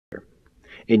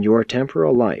In your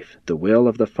temporal life, the will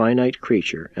of the finite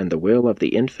creature and the will of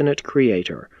the infinite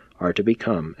Creator are to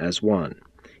become as one,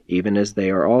 even as they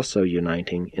are also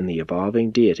uniting in the evolving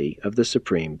deity of the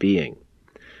Supreme Being.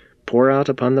 Pour out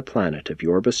upon the planet of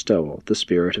your bestowal the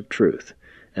Spirit of Truth,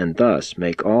 and thus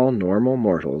make all normal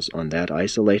mortals on that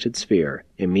isolated sphere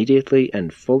immediately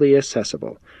and fully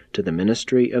accessible to the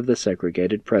ministry of the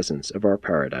segregated presence of our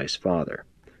Paradise Father,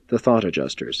 the Thought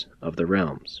Adjusters of the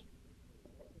realms.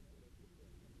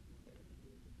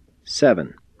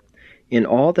 7. In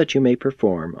all that you may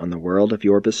perform on the world of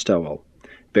your bestowal,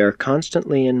 bear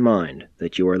constantly in mind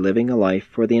that you are living a life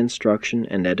for the instruction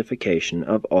and edification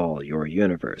of all your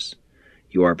universe.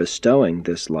 You are bestowing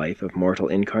this life of mortal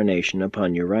incarnation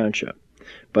upon Urantia,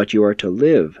 but you are to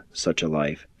live such a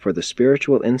life for the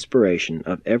spiritual inspiration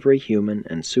of every human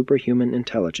and superhuman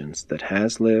intelligence that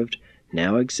has lived,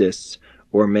 now exists,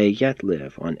 or may yet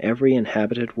live on every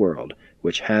inhabited world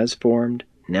which has formed,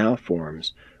 now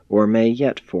forms, or may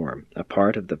yet form a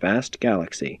part of the vast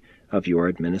galaxy of your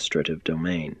administrative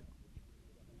domain.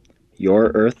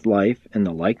 Your earth life in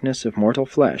the likeness of mortal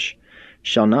flesh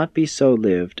shall not be so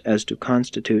lived as to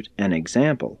constitute an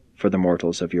example for the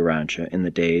mortals of Urantia in the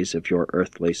days of your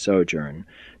earthly sojourn,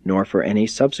 nor for any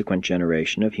subsequent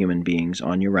generation of human beings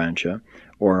on Urantia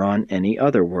or on any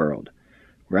other world.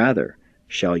 Rather,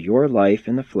 shall your life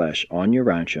in the flesh on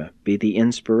Urantia be the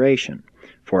inspiration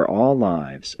for all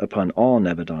lives upon all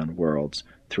Nebadon worlds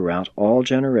throughout all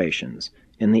generations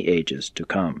in the ages to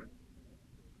come.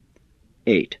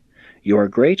 8. Your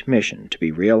great mission to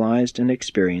be realized and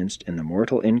experienced in the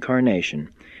mortal incarnation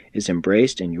is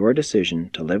embraced in your decision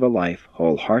to live a life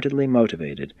wholeheartedly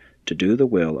motivated to do the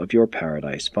will of your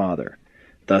Paradise Father,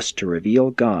 thus to reveal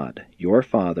God, your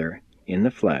Father, in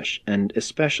the flesh, and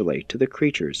especially to the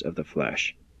creatures of the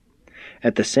flesh.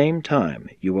 At the same time,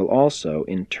 you will also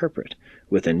interpret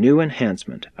with a new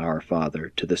enhancement our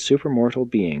Father to the supermortal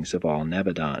beings of all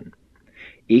Nebadon.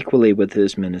 Equally with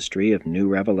his ministry of new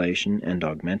revelation and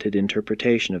augmented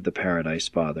interpretation of the Paradise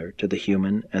Father to the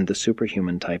human and the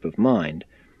superhuman type of mind,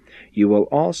 you will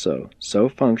also so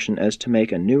function as to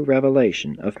make a new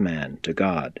revelation of man to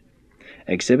God.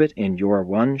 Exhibit in your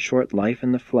one short life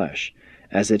in the flesh,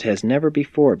 as it has never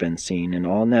before been seen in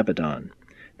all Nebadon,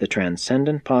 the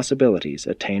transcendent possibilities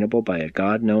attainable by a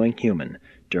God-knowing human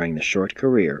during the short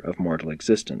career of mortal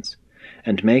existence,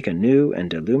 and make a new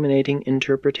and illuminating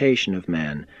interpretation of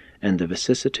man and the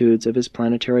vicissitudes of his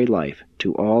planetary life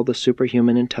to all the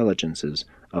superhuman intelligences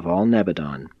of all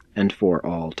Nebadon and for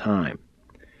all time.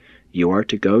 You are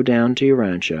to go down to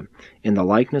Urantia in the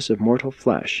likeness of mortal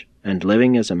flesh, and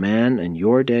living as a man in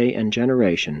your day and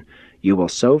generation, you will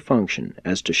so function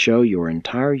as to show your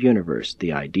entire universe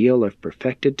the ideal of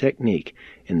perfected technique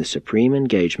in the supreme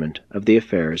engagement of the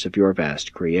affairs of your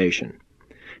vast creation,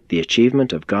 the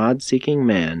achievement of God seeking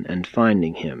man and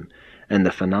finding him, and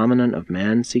the phenomenon of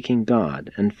man seeking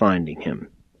God and finding him,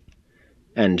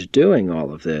 and doing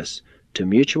all of this to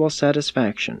mutual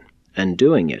satisfaction, and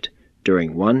doing it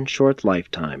during one short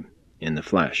lifetime in the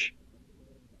flesh.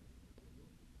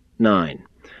 9.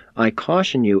 I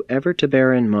caution you ever to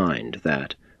bear in mind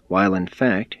that, while in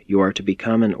fact you are to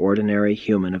become an ordinary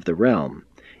human of the realm,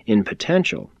 in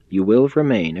potential you will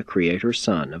remain a Creator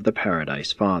Son of the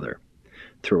Paradise Father.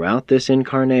 Throughout this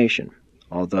incarnation,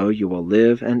 although you will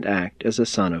live and act as a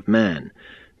Son of Man,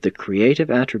 the creative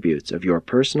attributes of your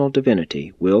personal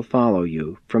divinity will follow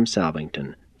you from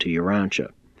Salvington to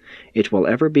Urantia. It will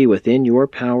ever be within your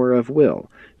power of will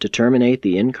to terminate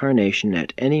the incarnation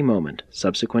at any moment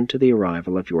subsequent to the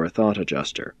arrival of your thought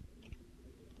adjuster.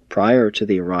 Prior to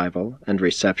the arrival and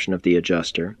reception of the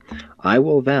adjuster, I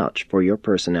will vouch for your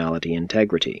personality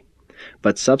integrity,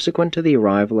 but subsequent to the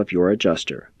arrival of your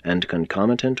adjuster, and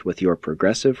concomitant with your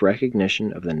progressive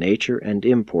recognition of the nature and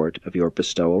import of your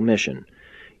bestowal mission,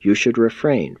 you should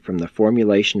refrain from the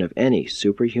formulation of any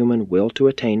superhuman will to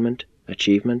attainment,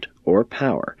 achievement, or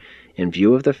power, in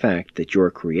view of the fact that your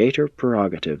creator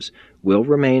prerogatives will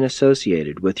remain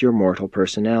associated with your mortal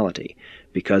personality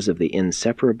because of the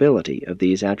inseparability of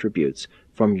these attributes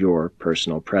from your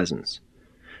personal presence.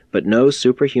 But no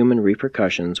superhuman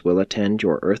repercussions will attend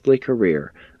your earthly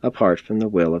career apart from the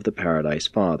will of the Paradise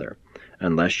Father,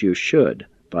 unless you should,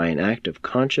 by an act of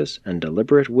conscious and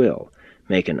deliberate will,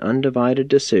 make an undivided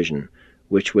decision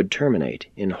which would terminate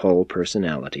in whole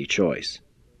personality choice.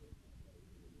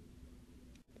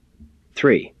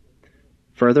 3.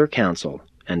 Further counsel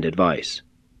and advice.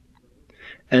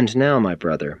 And now, my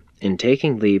brother, in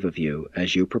taking leave of you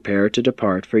as you prepare to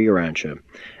depart for Urantia,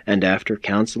 and after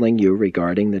counseling you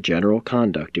regarding the general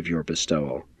conduct of your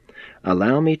bestowal,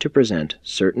 allow me to present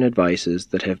certain advices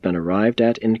that have been arrived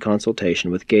at in consultation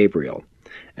with Gabriel,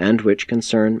 and which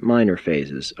concern minor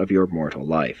phases of your mortal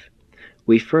life.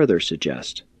 We further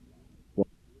suggest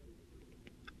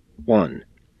 1.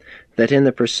 That in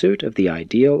the pursuit of the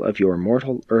ideal of your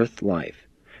mortal earth life,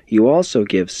 you also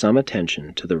give some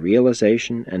attention to the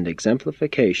realization and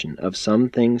exemplification of some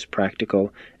things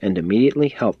practical and immediately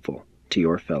helpful to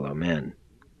your fellow men.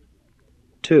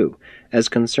 2. As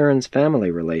concerns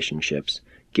family relationships,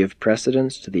 give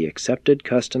precedence to the accepted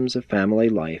customs of family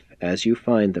life as you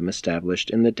find them established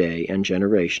in the day and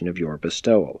generation of your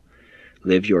bestowal.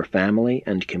 Live your family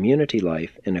and community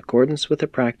life in accordance with the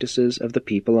practices of the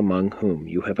people among whom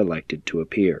you have elected to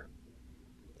appear.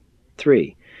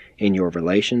 3. In your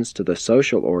relations to the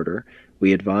social order,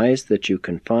 we advise that you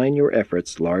confine your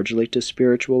efforts largely to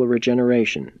spiritual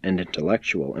regeneration and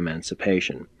intellectual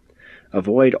emancipation.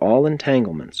 Avoid all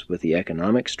entanglements with the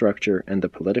economic structure and the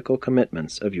political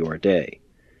commitments of your day.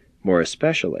 More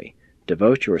especially,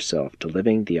 devote yourself to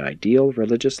living the ideal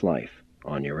religious life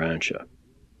on Urantia.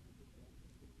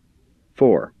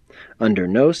 4. Under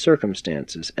no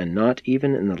circumstances, and not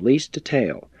even in the least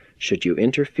detail, should you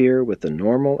interfere with the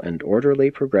normal and orderly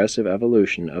progressive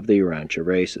evolution of the Urantia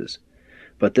races.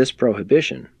 But this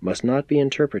prohibition must not be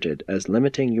interpreted as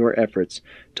limiting your efforts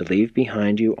to leave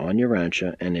behind you on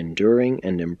Urantia an enduring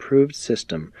and improved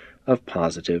system of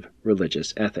positive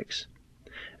religious ethics.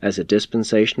 As a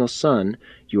dispensational son,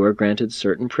 you are granted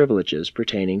certain privileges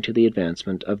pertaining to the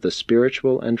advancement of the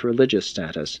spiritual and religious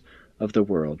status of the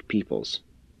world peoples.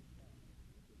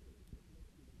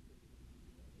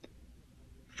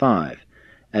 5.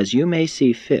 As you may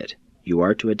see fit, you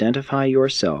are to identify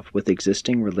yourself with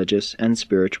existing religious and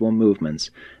spiritual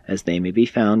movements as they may be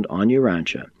found on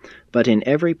Urantia, but in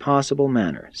every possible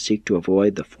manner seek to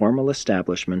avoid the formal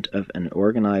establishment of an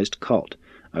organized cult,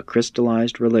 a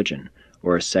crystallized religion,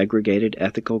 or a segregated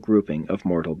ethical grouping of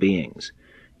mortal beings.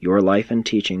 Your life and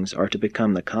teachings are to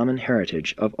become the common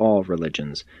heritage of all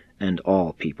religions and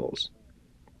all peoples.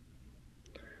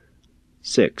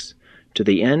 6. To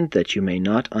the end that you may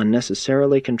not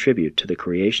unnecessarily contribute to the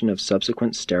creation of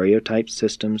subsequent stereotyped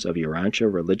systems of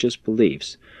Urantia religious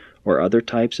beliefs, or other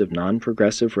types of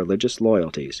non-progressive religious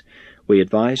loyalties, we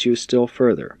advise you still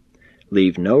further.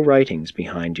 Leave no writings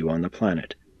behind you on the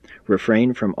planet.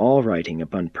 Refrain from all writing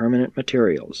upon permanent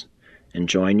materials.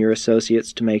 Enjoin your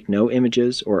associates to make no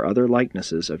images or other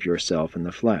likenesses of yourself in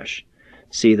the flesh.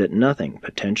 See that nothing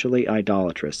potentially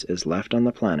idolatrous is left on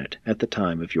the planet at the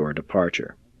time of your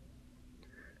departure.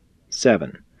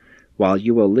 7. While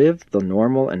you will live the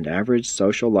normal and average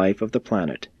social life of the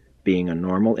planet, being a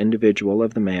normal individual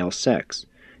of the male sex,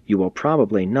 you will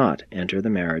probably not enter the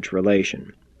marriage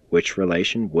relation, which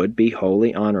relation would be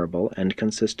wholly honorable and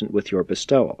consistent with your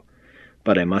bestowal.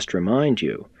 But I must remind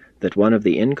you that one of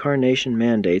the incarnation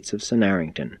mandates of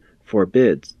Cennarington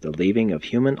forbids the leaving of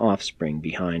human offspring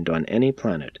behind on any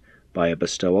planet by a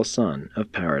bestowal son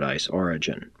of paradise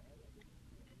origin.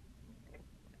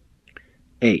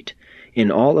 8. In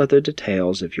all other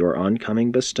details of your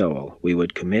oncoming bestowal, we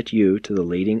would commit you to the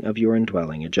leading of your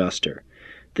indwelling adjuster,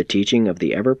 the teaching of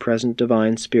the ever-present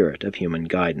divine spirit of human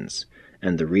guidance,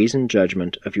 and the reasoned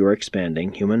judgment of your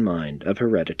expanding human mind of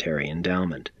hereditary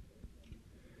endowment.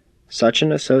 Such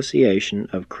an association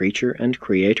of creature and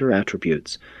creator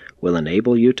attributes will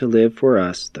enable you to live for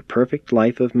us the perfect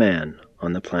life of man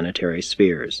on the planetary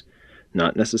spheres,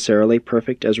 not necessarily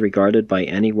perfect as regarded by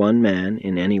any one man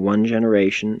in any one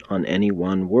generation on any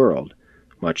one world,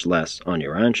 much less on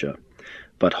Urantia,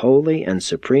 but wholly and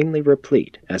supremely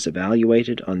replete as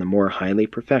evaluated on the more highly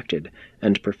perfected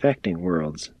and perfecting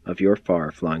worlds of your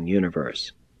far-flung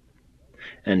universe.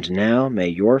 And now may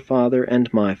your Father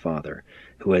and my Father,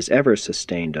 who has ever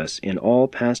sustained us in all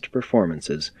past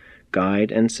performances,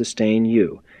 guide and sustain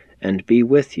you, and be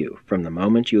with you from the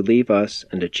moment you leave us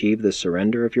and achieve the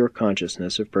surrender of your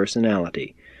consciousness of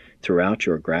personality, throughout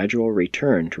your gradual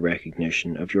return to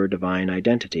recognition of your divine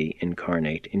identity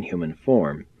incarnate in human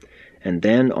form, and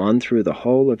then on through the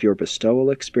whole of your bestowal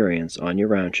experience on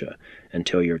Urantia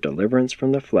until your deliverance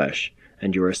from the flesh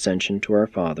and your ascension to our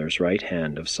Father's right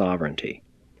hand of sovereignty.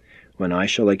 When I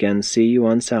shall again see you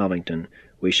on Salvington,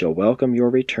 we shall welcome your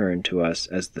return to us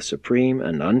as the supreme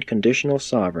and unconditional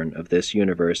sovereign of this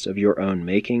universe of your own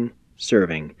making,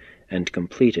 serving, and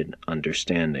completed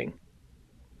understanding.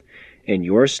 In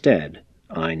your stead,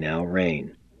 I now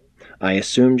reign. I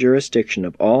assume jurisdiction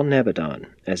of all Nebadon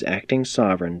as acting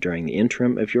sovereign during the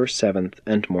interim of your 7th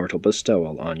and mortal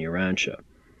bestowal on Urantia.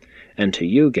 And to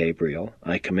you, Gabriel,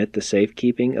 I commit the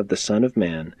safekeeping of the Son of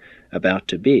Man, about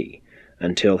to be,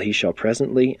 until he shall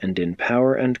presently and in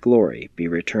power and glory be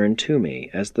returned to me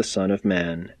as the Son of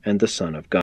Man and the Son of God.